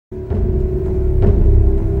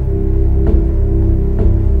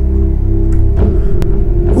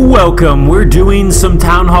Welcome. We're doing some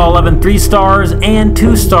Town Hall 11 3 stars and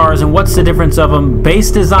 2 stars, and what's the difference of them?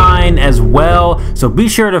 Base design as well, so be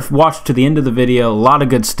sure to watch to the end of the video. A lot of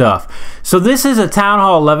good stuff. So this is a Town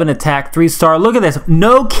Hall 11 attack 3 star. Look at this.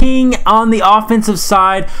 No king on the offensive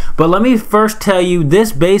side, but let me first tell you,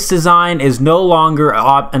 this base design is no longer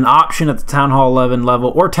an option at the Town Hall 11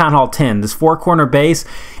 level or Town Hall 10. This 4-corner base,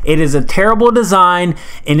 it is a terrible design,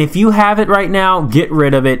 and if you have it right now, get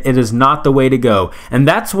rid of it. It is not the way to go. And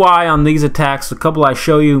that's why on these attacks, the couple I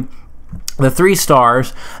show you, the 3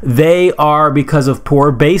 stars, they are because of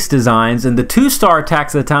poor base designs, and the 2-star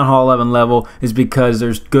attacks at the Town Hall 11 level is because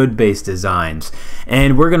there's good base designs.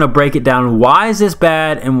 And we're going to break it down. Why is this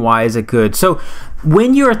bad and why is it good? So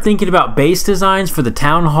when you are thinking about base designs for the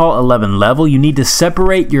Town Hall 11 level, you need to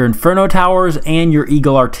separate your Inferno Towers and your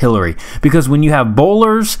Eagle Artillery, because when you have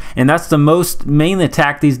bowlers, and that's the most main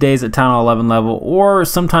attack these days at Town Hall 11 level, or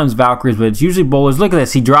sometimes Valkyries, but it's usually bowlers. Look at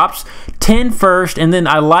this. He drops 10 first, and then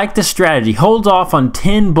I like the strategy. Holds off on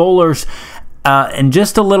 10 bowlers and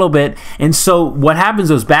just a little bit, and so what happens,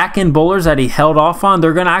 those back end bowlers that he held off on,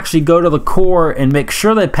 they're going to actually go to the core and make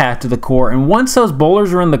sure they path to the core. And once those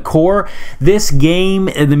bowlers are in the core, this game,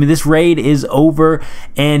 I mean, this raid is over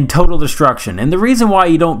and total destruction. And the reason why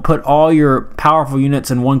you don't put all your powerful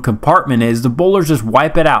units in one compartment is the bowlers just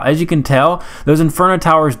wipe it out. As you can tell, those Inferno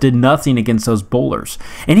Towers did nothing against those bowlers,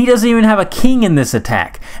 and he doesn't even have a king in this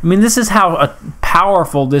attack. I mean, this is how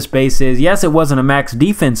powerful this base is. Yes, it wasn't a max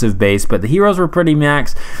defensive base, but the heroes were pretty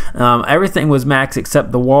max. Everything was max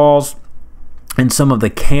except the walls and some of the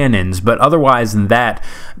cannons, but otherwise than that,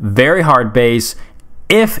 very hard base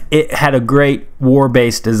if it had a great war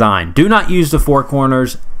base design. Do not use the 4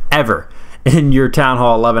 corners ever in your Town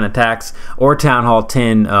Hall 11 attacks or Town Hall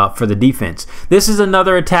 10 for the defense. This is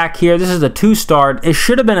another attack here. This is a 2-star. It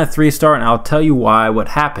should have been a 3-star, and I'll tell you why, what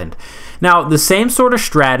happened. Now, the same sort of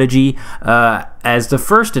strategy as the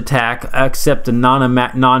first attack, except the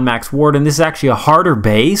non-max warden. This is actually a harder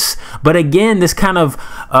base, but again, this kind of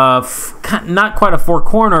not quite a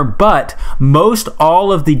 4-corner, but most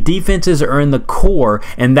all of the defenses are in the core,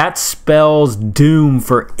 and that spells doom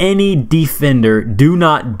for any defender. Do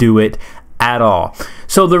not do it at all.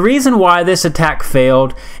 So the reason why this attack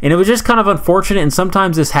failed, and it was just kind of unfortunate, and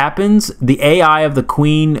sometimes this happens, the AI of the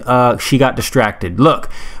queen, she got distracted.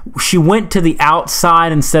 Look, she went to the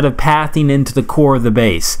outside instead of pathing into the core of the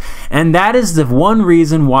base, and that is the one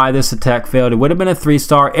reason why this attack failed. It would have been a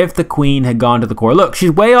 3-star if the queen had gone to the core. Look,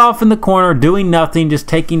 she's way off in the corner doing nothing, just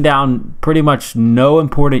taking down pretty much no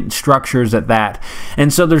important structures at that,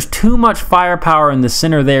 and so there's too much firepower in the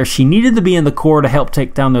center there. She needed to be in the core to help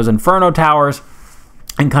take down those Inferno Towers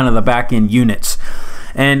and kind of the back end units,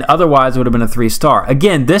 and otherwise it would have been a 3-star.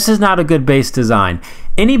 Again, this is not a good base design.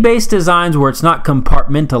 Any base designs where it's not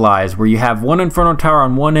compartmentalized, where you have one Inferno Tower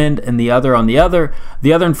on one end and the other on the other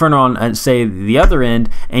Inferno on, say, the other end,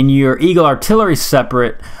 and your Eagle Artillery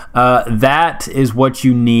separate, that is what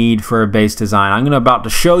you need for a base design. I'm about to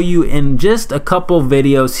show you in just a couple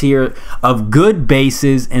videos here of good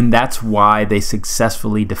bases, and that's why they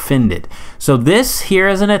successfully defended. So this here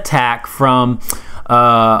is an attack from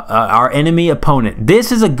our enemy opponent.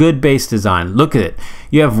 This is a good base design. Look at it.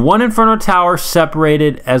 You have one Inferno Tower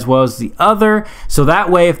separated as well as the other, so that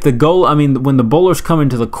way if the goal, I mean, when the bowlers come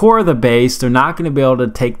into the core of the base, they're not going to be able to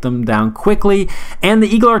take them down quickly, and the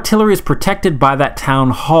Eagle Artillery is protected by that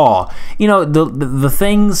Town Hall. You know, the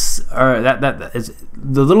things are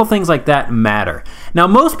the little things like that matter. Now,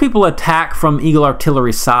 most people attack from Eagle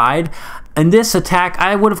Artillery side. And this attack,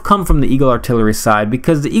 I would have come from the Eagle Artillery side,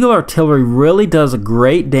 because the Eagle Artillery really does a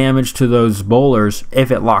great damage to those bowlers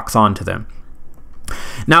if it locks onto them.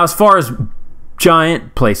 Now, as far as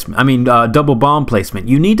giant placement, I mean double bomb placement,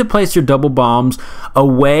 you need to place your double bombs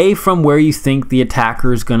away from where you think the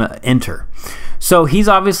attacker is going to enter. So he's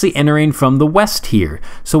obviously entering from the west here.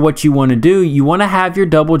 So what you want to do, you want to have your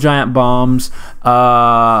double giant bombs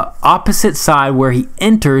opposite side where he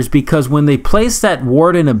enters, because when they place that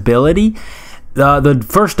warden ability, the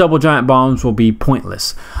first double giant bombs will be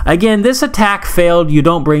pointless. Again, this attack failed. You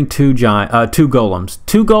don't bring two golems.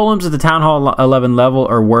 2 golems at the Town Hall 11 level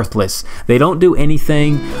are worthless. They don't do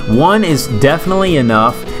anything. 1 is definitely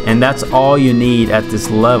enough, and that's all you need at this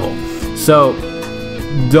level. So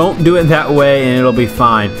don't do it that way, and it'll be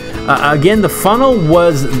fine. Again, the funnel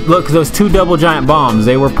was, look, those 2 double giant bombs,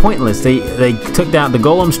 they were pointless. They took down, the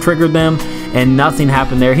golems triggered them, and nothing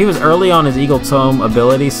happened there. He was early on his Eagle Tome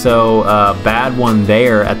ability, so bad one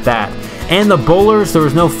there at that. And the bowlers, there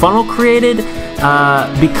was no funnel created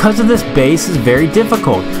because of this base is very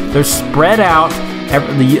difficult. They're spread out,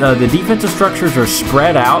 The defensive structures are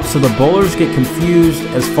spread out, so the bowlers get confused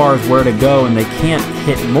as far as where to go, and they can't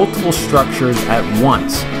hit multiple structures at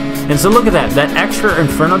once. And so look at that. That extra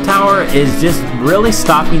Inferno Tower is just really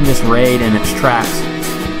stopping this raid in its tracks.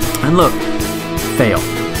 And look, fail.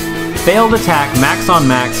 Failed attack, max on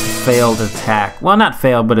max, failed attack. Well, not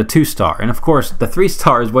failed, but a 2-star. And of course, the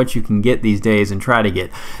 3-star is what you can get these days and try to get.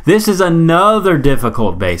 This is another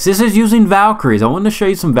difficult base. This is using Valkyries. I wanted to show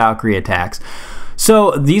you some Valkyrie attacks.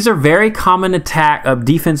 So these are very common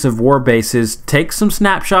defensive war bases. Take some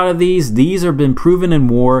snapshot of these. These have been proven in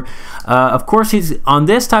war. Of course, he's on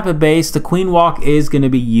this type of base. The Queen Walk is going to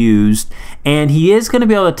be used, and he is going to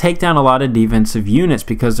be able to take down a lot of defensive units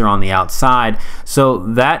because they're on the outside. So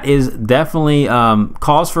that is definitely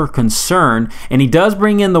cause for concern. And he does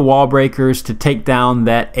bring in the wall breakers to take down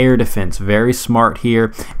that air defense. Very smart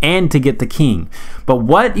here, and to get the king. But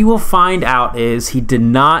what you will find out is he did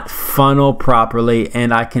not funnel properly,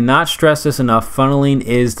 and I cannot stress this enough. Funneling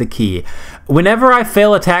is the key. Whenever I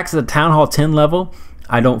fail attacks at the Town Hall 10 level,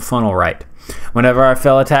 I don't funnel right. Whenever I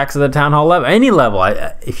fail attacks at the Town Hall level, any level,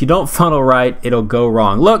 if you don't funnel right, it'll go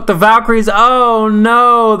wrong. Look, the Valkyries, oh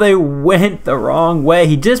no, they went the wrong way.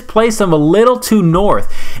 He just placed them a little too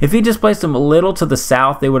north. If he just placed them a little to the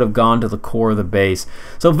south, they would have gone to the core of the base.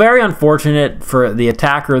 So very unfortunate for the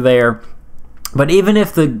attacker there. But even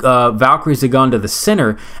if the Valkyries had gone to the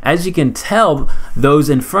center, as you can tell, those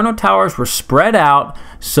Inferno Towers were spread out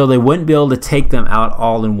so they wouldn't be able to take them out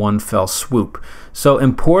all in one fell swoop. So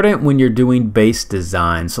important when you're doing base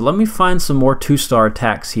design. So let me find some more 2-star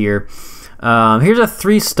attacks here. Here's a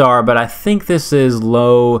 3-star, but I think this is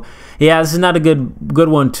low. Yeah, this is not a good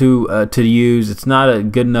one to use. It's not a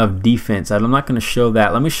good enough defense. I'm not going to show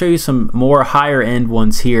that. Let me show you some more higher end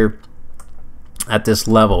ones here at this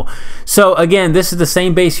level. So again, this is the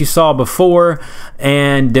same base you saw before,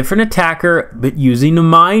 and different attacker, but using the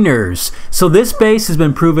miners. So this base has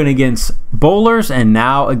been proven against bowlers and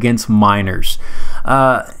now against miners.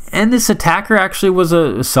 And this attacker actually was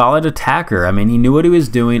a solid attacker. I mean, he knew what he was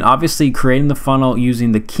doing. Obviously, creating the funnel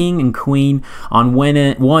using the king and queen on one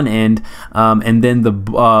end, and then the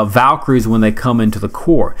Valkyries when they come into the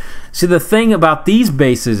core. See, the thing about these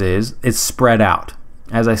bases is it's spread out.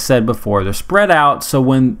 As I said before, they're spread out, so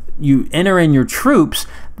when you enter in your troops,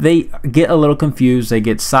 they get a little confused, they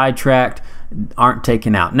get sidetracked, aren't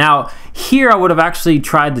taken out. Now, here I would have actually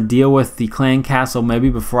tried to deal with the clan castle maybe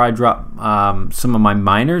before I drop some of my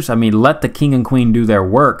miners. I mean, let the king and queen do their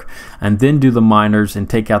work and then do the miners and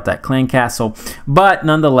take out that clan castle. But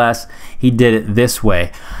nonetheless, he did it this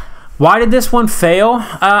way. Why did this one fail?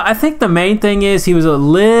 I think the main thing is he was a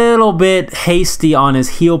little bit hasty on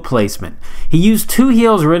his heal placement. He used 2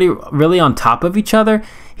 heals really on top of each other.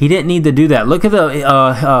 He didn't need to do that. Look at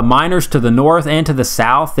the miners to the north and to the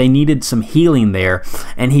south. They needed some healing there,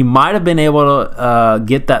 and he might have been able to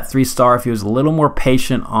get that 3-star if he was a little more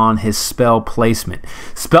patient on his spell placement.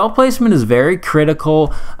 Spell placement is very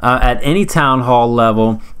critical at any town hall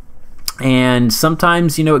level. And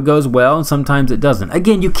sometimes, you know, it goes well and sometimes it doesn't.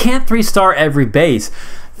 Again, you can't 3-star every base.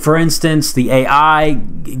 For instance, the AI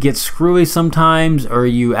gets screwy sometimes, or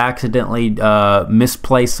you accidentally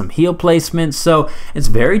misplace some heal placements. So it's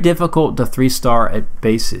very difficult to 3-star at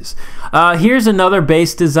bases. Here's another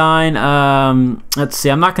base design. Let's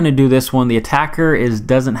see, I'm not going to do this one. The attacker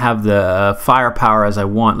doesn't have the firepower as I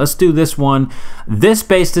want. Let's do this one. This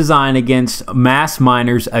base design against mass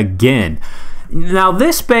miners again. Now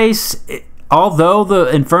this base, although the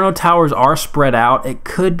Inferno Towers are spread out, it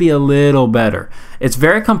could be a little better. It's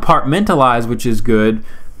very compartmentalized, which is good,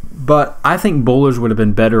 but I think bowlers would have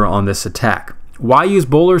been better on this attack. Why use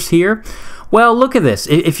bowlers here? Well, look at this.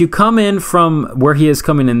 If you come in from where he is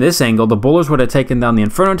coming in this angle, the bowlers would have taken down the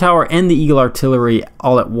Inferno Tower and the Eagle Artillery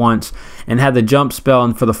all at once and had the jump spell,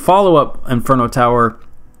 and for the follow-up Inferno Tower,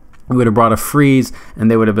 we would have brought a freeze and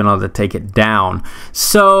they would have been able to take it down.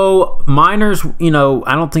 So miners, you know,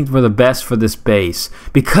 I don't think were the best for this base.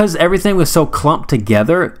 Because everything was so clumped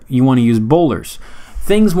together, you want to use bowlers.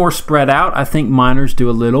 Things more spread out, I think miners do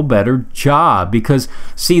a little better job, because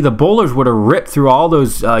see, the bowlers would have ripped through all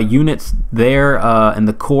those units there in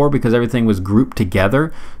the core because everything was grouped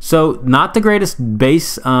together. So not the greatest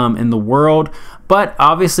base in the world, but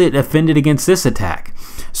obviously it defended against this attack.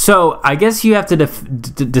 So I guess you have to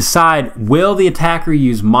decide, will the attacker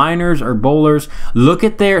use miners or bowlers? Look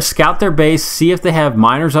at scout their base, see if they have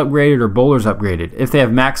miners upgraded or bowlers upgraded. If they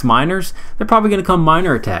have max miners, they're probably going to come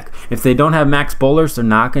miner attack. If they don't have max bowlers, they're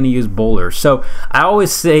not going to use bowlers. So I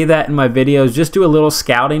always say that in my videos, just do a little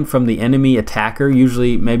scouting from the enemy attacker,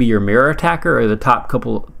 usually maybe your mirror attacker or the top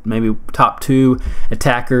couple, maybe top 2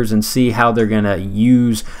 attackers, and see how they're going to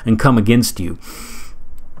use and come against you.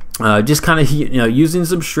 just kind of, using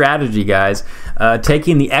some strategy, guys,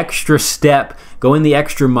 taking the extra step, going the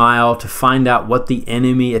extra mile to find out what the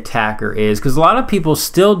enemy attacker is, because a lot of people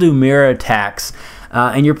still do mirror attacks,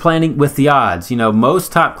 and you're planning with the odds.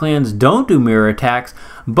 Most top clans don't do mirror attacks,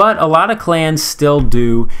 but a lot of clans still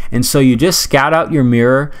do, and so you just scout out your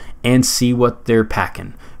mirror and see what they're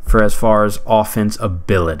packing for as far as offense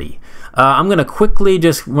ability. I'm going to quickly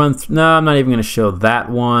just run no, I'm not even going to show that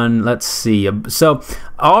one. Let's see. So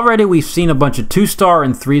already we've seen a bunch of 2-star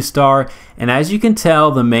and 3-star, and as you can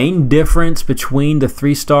tell, the main difference between the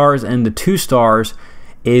 3 stars and the 2 stars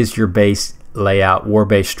is your base layout, war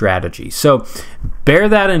base strategy. So bear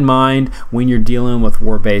that in mind when you're dealing with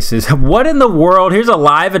war bases. What in the world? Here's a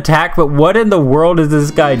live attack, but what in the world is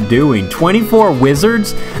this guy doing? 24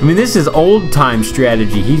 wizards? I mean, this is old time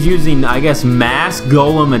strategy. He's using, I guess, mass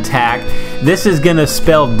golem attack. This is gonna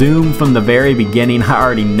spell doom from the very beginning. I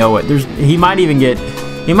already know it. He might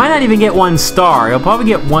not even get 1 star. He'll probably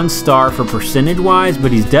get 1 star for percentage wise,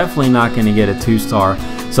 but he's definitely not going to get a 2-star.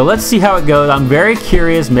 So let's see how it goes. I'm very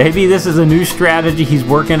curious. Maybe this is a new strategy he's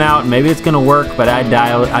working out. Maybe it's going to work, but I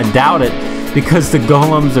doubt it, because the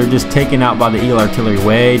golems are just taken out by the eel artillery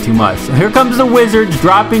way too much. So here comes the wizards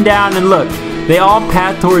dropping down, and look, they all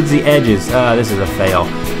path towards the edges. This is a fail.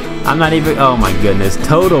 I'm not even, oh my goodness,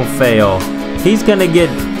 total fail. He's going to get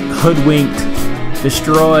hoodwinked,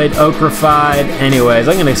 destroyed, okrafied. Anyways,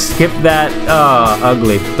 I'm gonna skip that.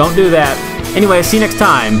 Ugly. Don't do that. Anyway, see you next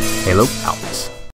time. Halo out.